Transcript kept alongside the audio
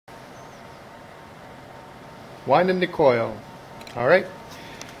winding the coil. Alright,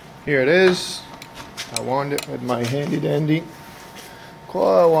 here it is. I wound it with my handy dandy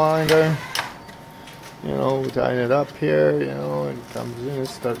coil winder. You know, tying it up here, you know, and it comes in and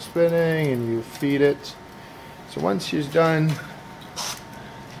starts spinning, and you feed it. So once she's done,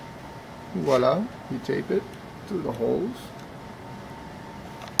 voila, you tape it through the holes.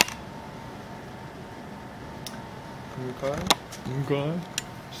 Okay.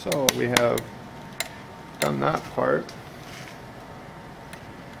 So we have done that part.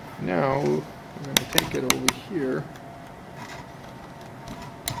 Now we're going to take it over here,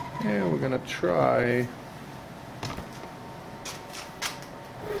 and we're going to try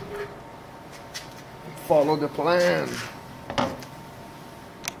follow the plan.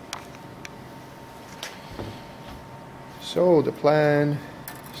 So the plan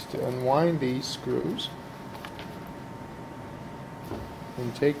is to unwind these screws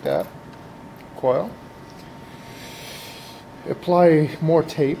and take that coil, apply more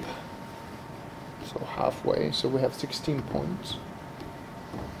tape, so halfway, so we have 16 points.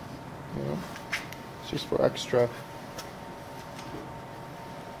 You know, it's just for extra.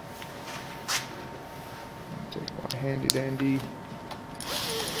 Take my handy dandy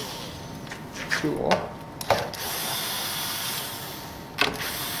tool.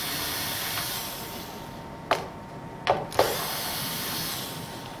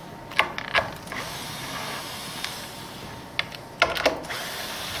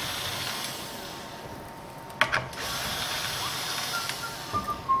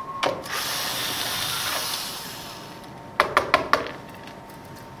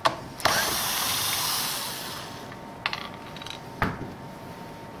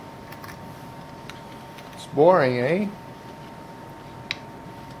 Boring, eh?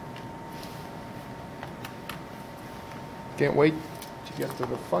 Can't wait to get to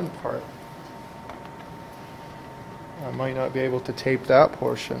the fun part. I might not be able to tape that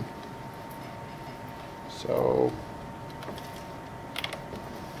portion. So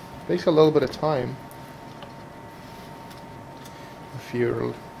it takes a little bit of time if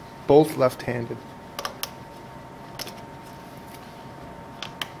you're both left-handed.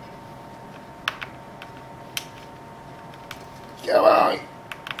 Come on!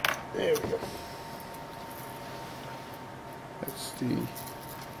 There we go. That's the...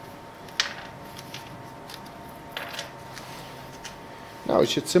 Now it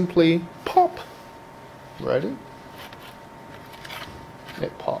should simply pop. Ready?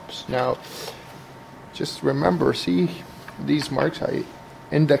 It pops. Now, just remember, see these marks,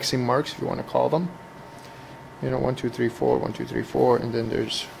 indexing marks if you want to call them. You know, 1, 2, 3, 4, 1, 2, 3, 4, and then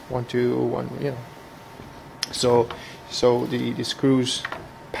there's 1, 2, 1, you know. So the screws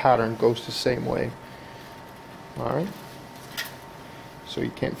pattern goes the same way. Alright? So you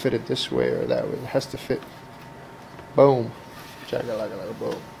can't fit it this way or that way. It has to fit. Boom. Chagalagalaga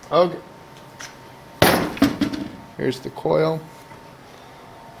boom. Okay. Here's the coil.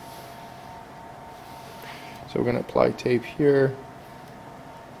 So we're going to apply tape here.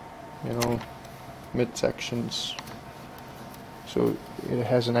 You know, midsections. So it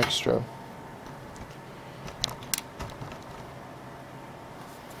has an extra.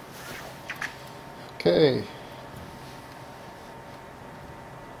 Okay.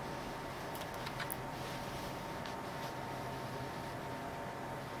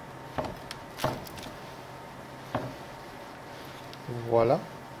 Voila.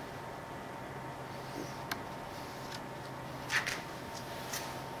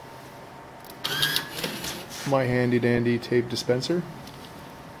 My handy dandy tape dispenser.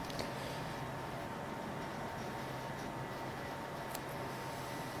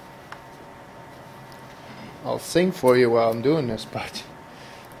 I'll sing for you while I'm doing this, but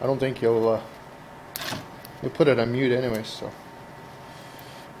I don't think you'll put it on mute anyway, so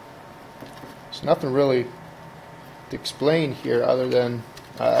there's nothing really to explain here other than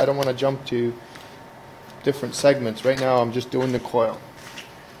I don't want to jump to different segments. Right now I'm just doing the coil.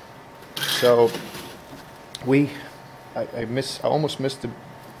 So I almost missed the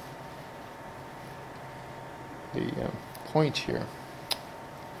point here.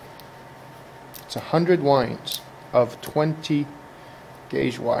 It's 100 winds of 20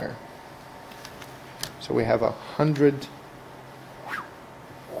 gauge wire. So we have 100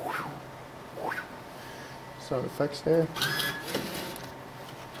 sound effects there.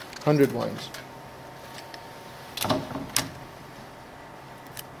 100 winds.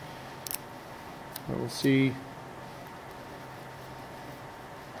 We'll see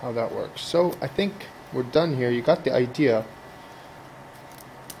how that works. So I think we're done here. You got the idea.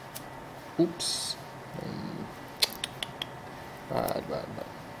 Oops. Bad.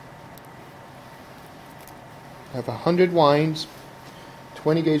 I have 100 winds,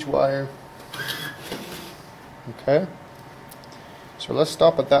 20 gauge wire. Okay, so let's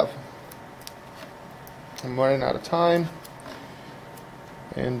stop at that. I'm running out of time,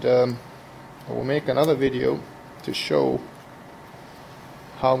 and I will make another video to show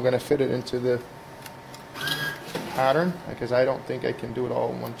how I'm going to fit it into the pattern, because I don't think I can do it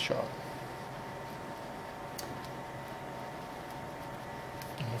all in one shot.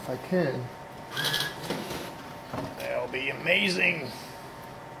 And if I can, that'll be amazing.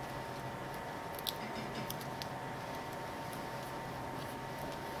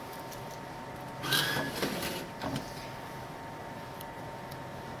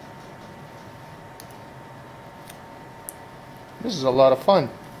 This is a lot of fun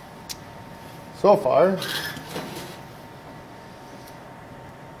so far.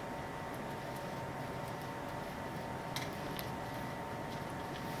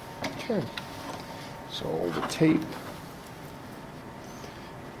 Okay, so all the tape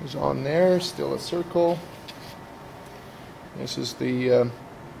is on there, still a circle. This is the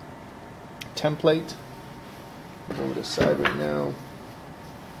template. Go over the side right now.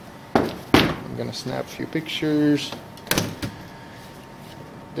 I'm going to snap a few pictures.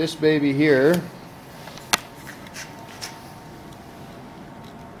 This baby here,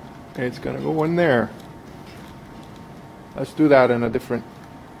 it's going to go in there. Let's do that in a different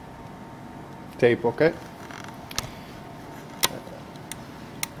tape, okay?